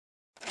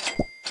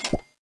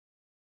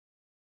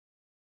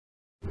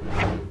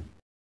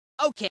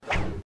Okay.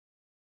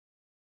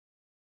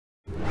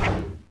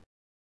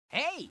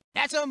 Hey,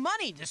 that's our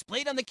money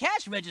displayed on the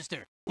cash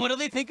register. What do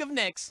they think of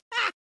next?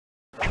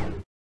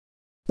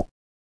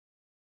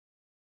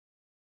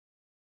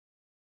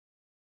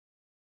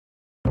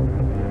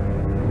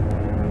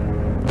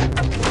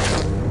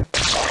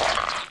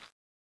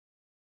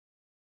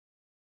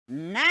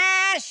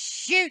 Nice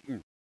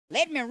shooting.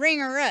 Let me ring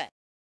her up.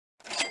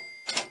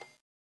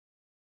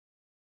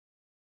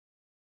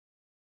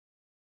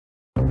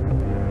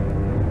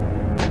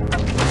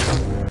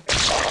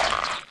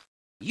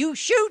 You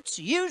shoots,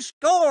 you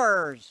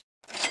scores.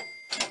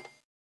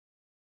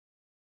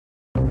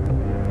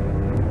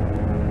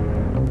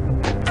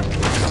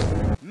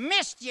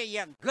 Missed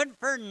you good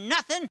for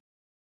nothing.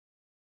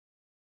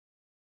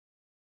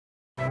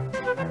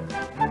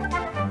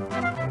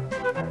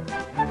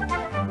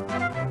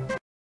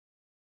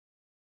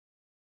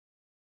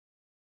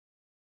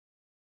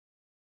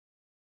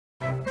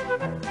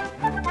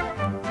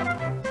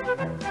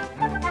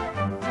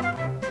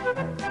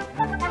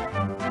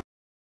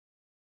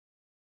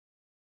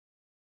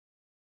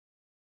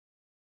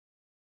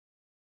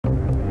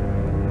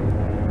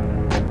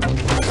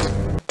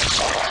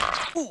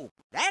 Ooh,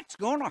 that's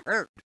gonna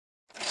hurt.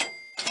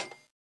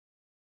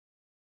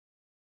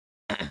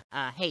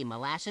 Hey,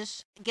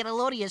 Molasses, get a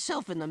load of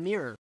yourself in the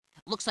mirror.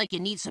 Looks like you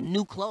need some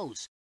new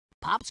clothes.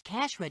 Pop's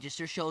cash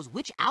register shows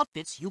which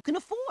outfits you can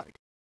afford.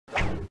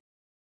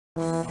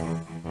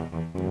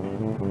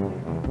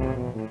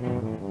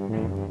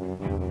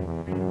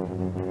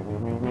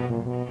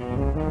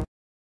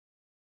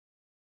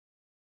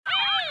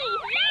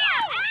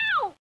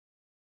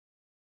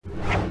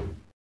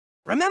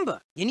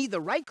 Remember, you need the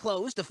right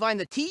clothes to find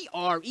the T-R-E-A-S-U-R-E.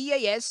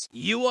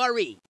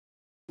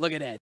 Look at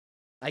that.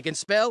 I can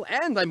spell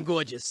and I'm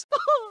gorgeous.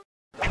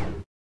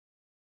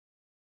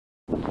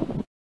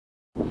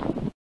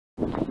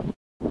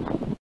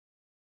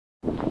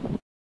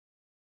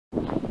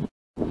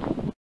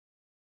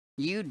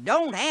 You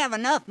don't have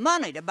enough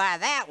money to buy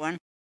that one.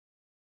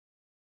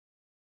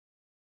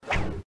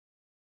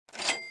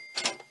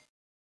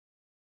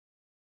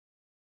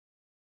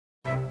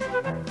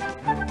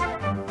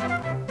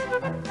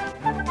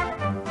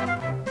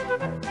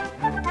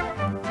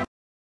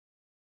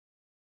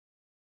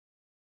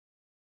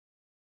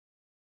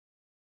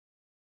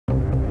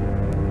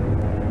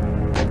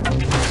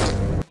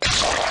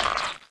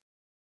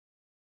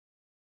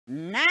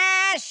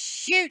 Nice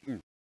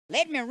shooting.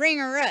 Let me ring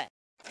her up.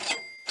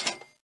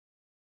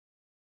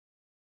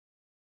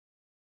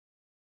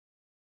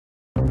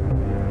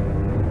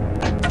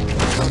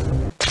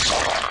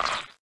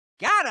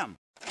 Got him.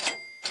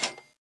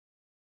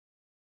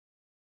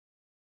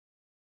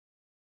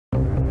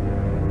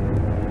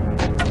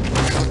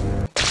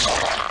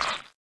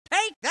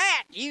 Take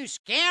that, you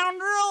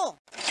scoundrel.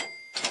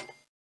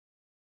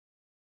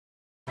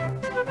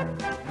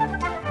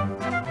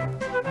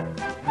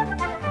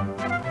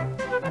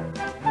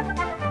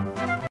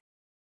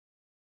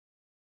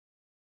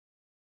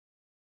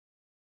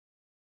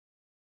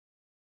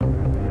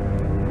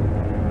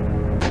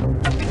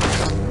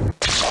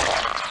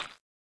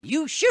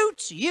 You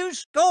shoots, you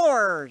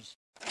scores.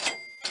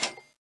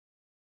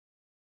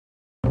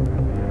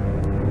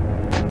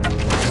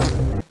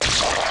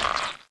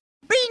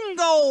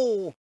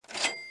 Bingo!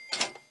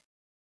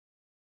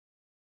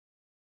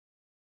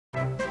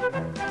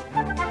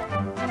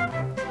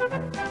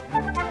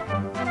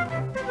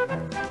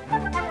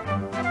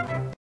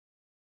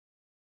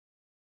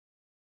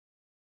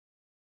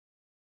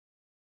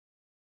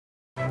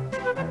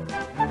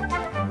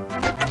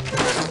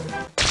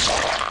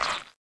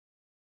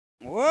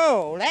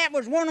 Whoa, that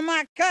was one of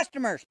my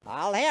customers.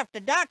 I'll have to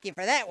dock you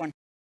for that one.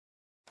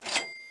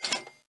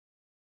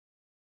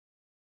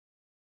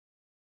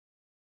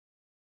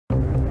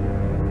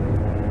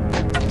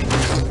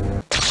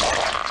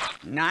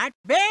 Not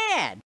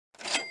bad.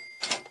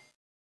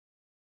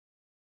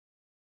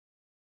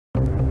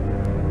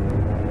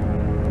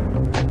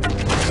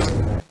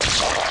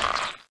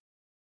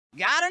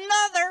 Got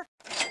another.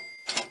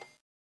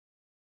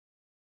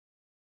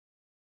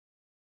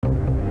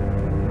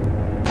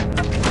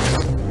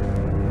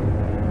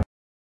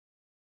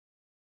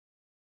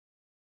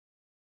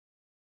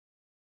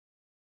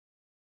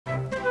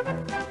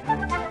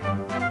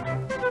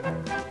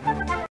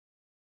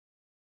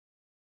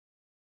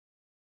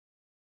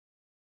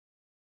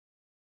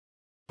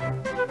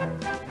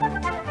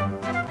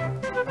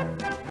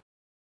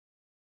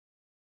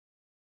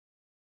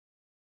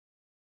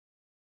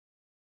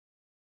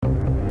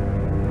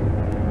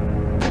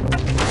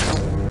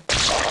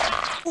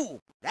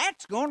 Ooh,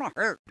 that's gonna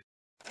hurt.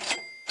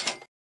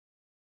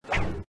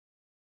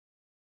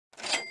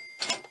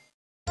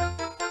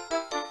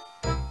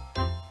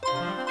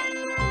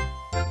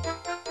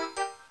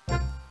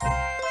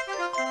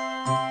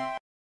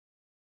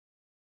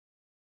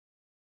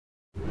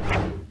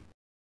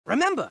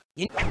 Remember,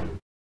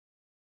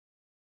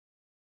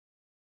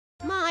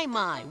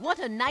 My, what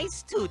a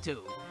nice tutu.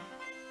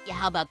 Yeah,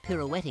 how about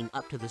pirouetting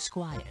up to the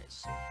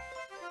squires?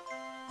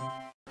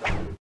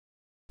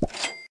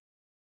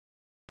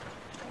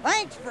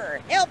 Thanks for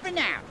helping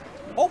out.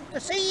 Hope to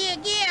see you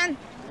again.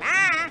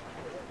 Bye.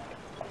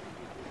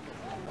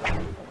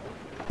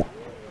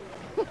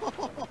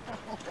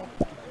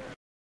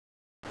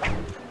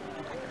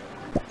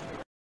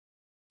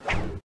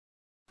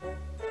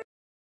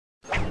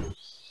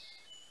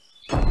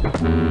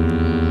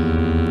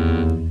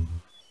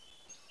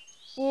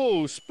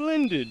 Oh,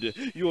 splendid!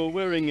 You're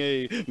wearing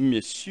a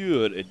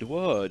Monsieur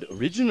Edouard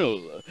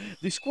original.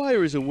 The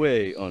squire is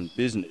away on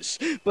business,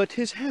 but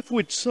his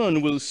half-wit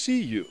son will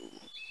see you.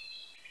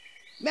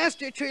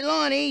 Master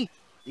Trelawney,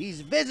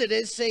 these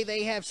visitors say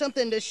they have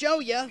something to show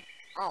you.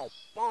 Oh,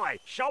 boy,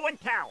 show and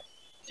tell.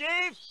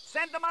 Jeeves,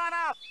 send them on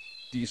up.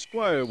 The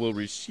squire will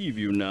receive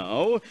you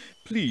now.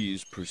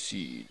 Please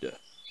proceed.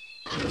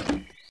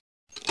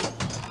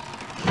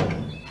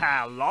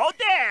 Hello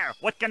there.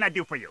 What can I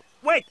do for you?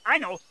 Wait, I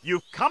know.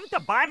 You've come to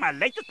buy my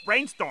latest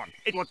brainstorm.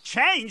 It will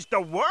change the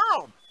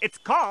world. It's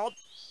called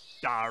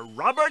the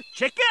Rubber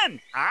Chicken.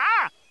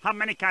 Ah, how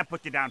many can I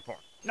put you down for?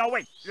 No,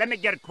 wait, let me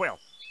get a quill.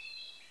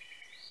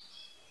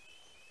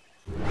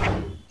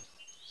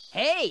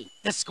 Hey,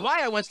 the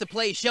squire wants to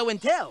play show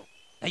and tell.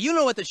 Now you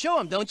know what to show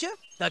him, don't you?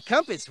 The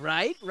compass,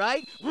 right?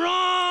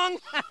 Wrong!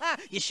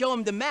 You show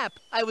him the map.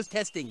 I was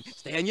testing.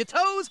 Stay on your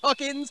toes,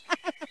 Hawkins.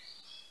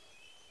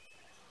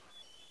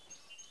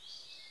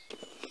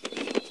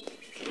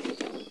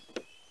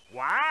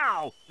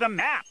 Wow, the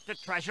map to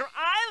Treasure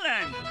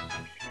Island.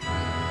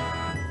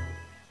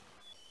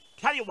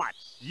 Tell you what,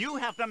 you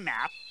have the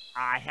map,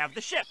 I have the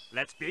ship.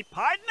 Let's be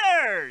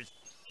partners.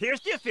 Here's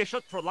the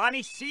official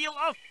Trelawney seal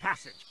of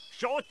passage.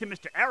 Show it to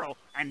Mr. Arrow,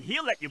 and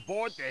he'll let you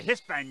board the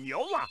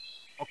Hispaniola.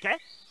 Okay?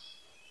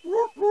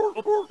 Oops,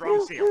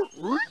 wrong seal.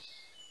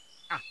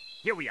 Ah,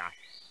 here we are.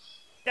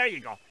 There you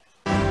go.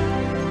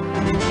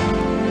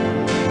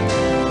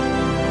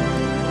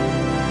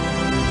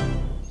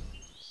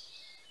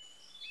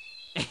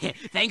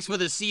 Thanks for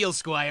the seal,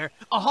 Squire.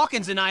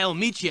 Hawkins and I'll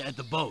meet you at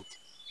the boat.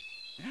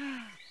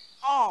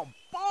 Oh,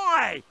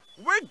 boy!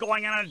 We're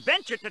going on an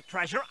adventure to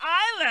Treasure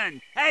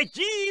Island. Hey,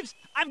 Jeeves,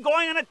 I'm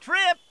going on a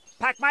trip.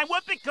 Pack my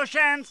whoopee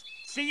cushions.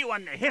 See you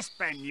on the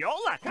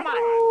Hispaniola. Come on.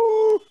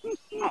 Oh,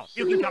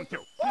 you can come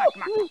too. Come on,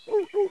 come on.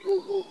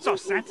 So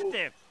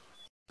sensitive.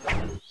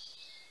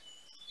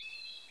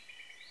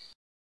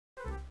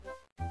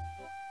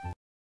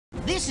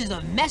 This is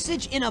a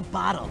message in a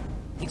bottle.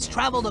 It's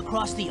traveled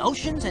across the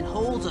oceans and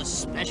holds a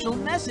special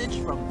message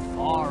from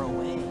far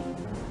away.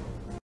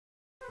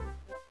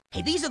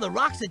 Hey, these are the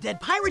rocks the dead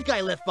pirate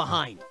guy left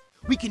behind.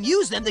 We can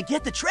use them to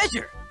get the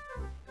treasure.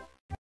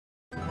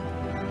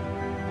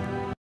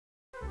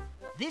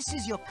 This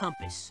is your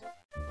compass.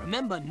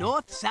 Remember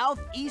north, south,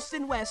 east,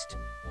 and west.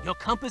 Your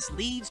compass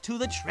leads to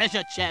the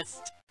treasure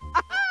chest.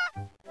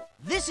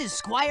 This is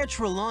Squire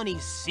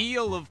Trelawney's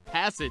seal of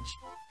passage.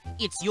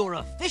 It's your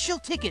official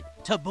ticket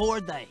to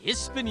board the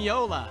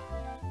Hispaniola.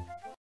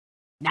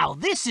 Now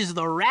this is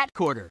the rat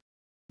quarter.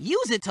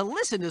 Use it to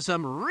listen to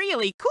some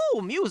really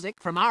cool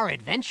music from our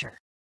adventure.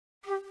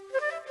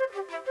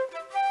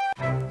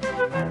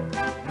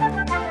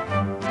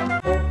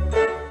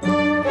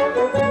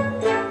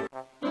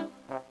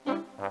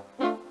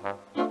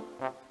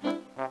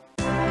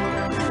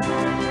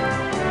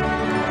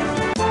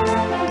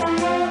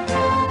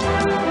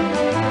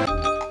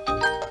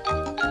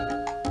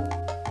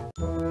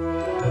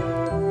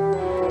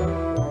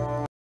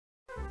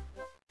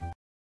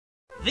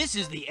 This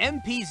is the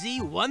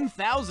MPZ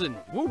 1000.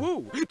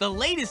 Woo-woo! The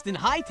latest in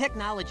high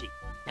technology.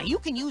 Now you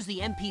can use the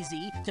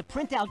MPZ to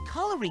print out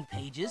coloring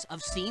pages of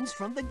scenes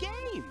from the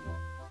game.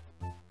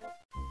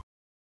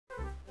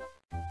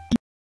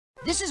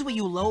 This is where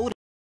you load.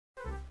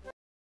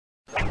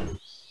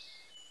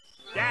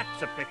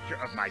 That's a picture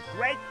of my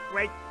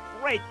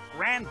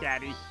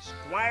great-great-great-granddaddy,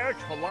 Squire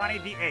Trelawney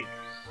VIII.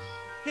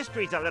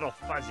 History's a little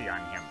fuzzy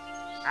on him.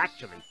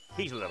 Actually,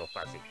 he's a little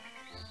fuzzy.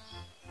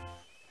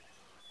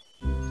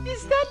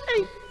 Is that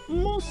a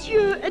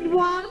Monsieur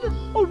Edouard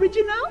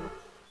original?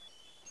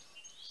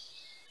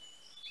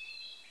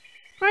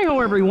 Hi-ho,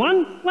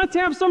 everyone. Let's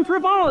have some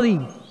frivolity.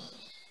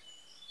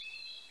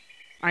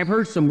 I've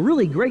heard some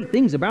really great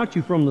things about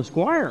you from the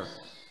Squire.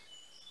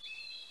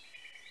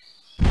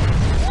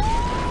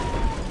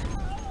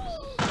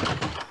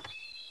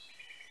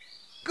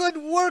 Good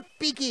work,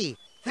 Beaky.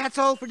 That's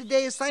all for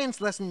today's science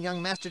lesson, young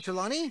Master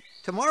Trelawney.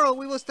 Tomorrow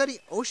we will study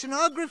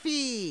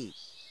oceanography.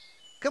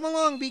 Come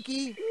along,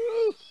 Beaky.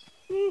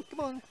 Come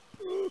on.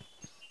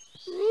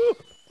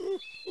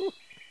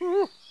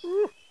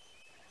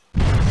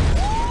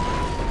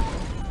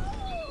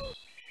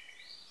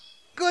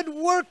 Good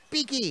work,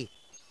 Beaky.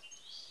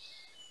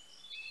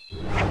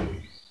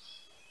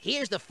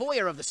 Here's the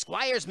foyer of the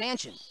Squire's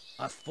mansion.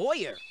 A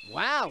foyer?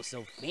 Wow,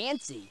 so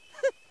fancy.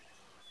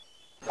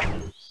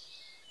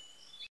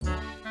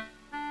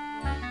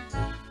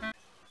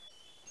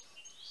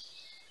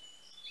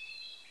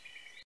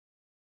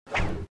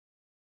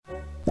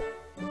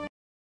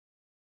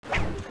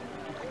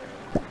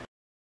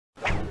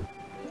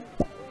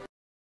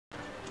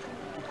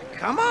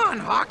 Come on,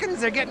 Hawkins,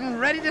 they're getting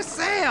ready to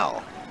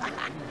sail.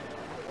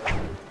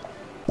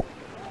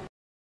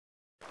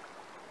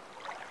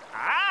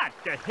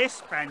 the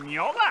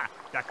Hispaniola,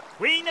 the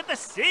queen of the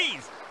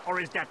seas. Or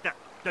is that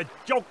the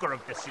joker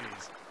of the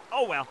seas?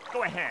 Oh well,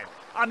 go ahead.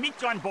 I'll meet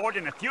you on board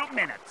in a few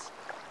minutes.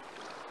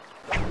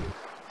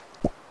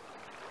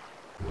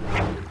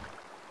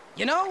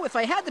 You know, if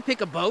I had to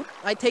pick a boat,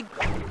 I'd take...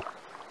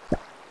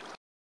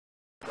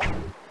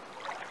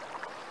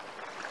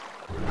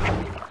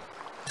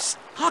 Psst,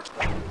 Huck!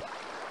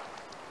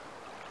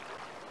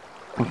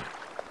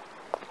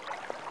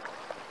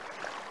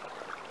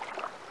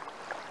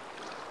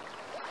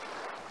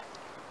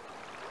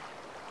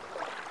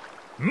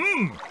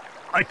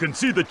 I can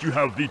see that you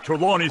have the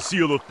Trelawney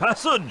Seal of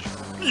Passage.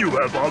 You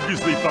have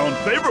obviously found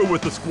favor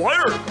with the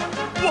squire.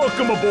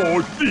 Welcome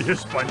aboard the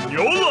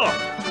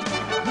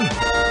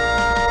Hispaniola.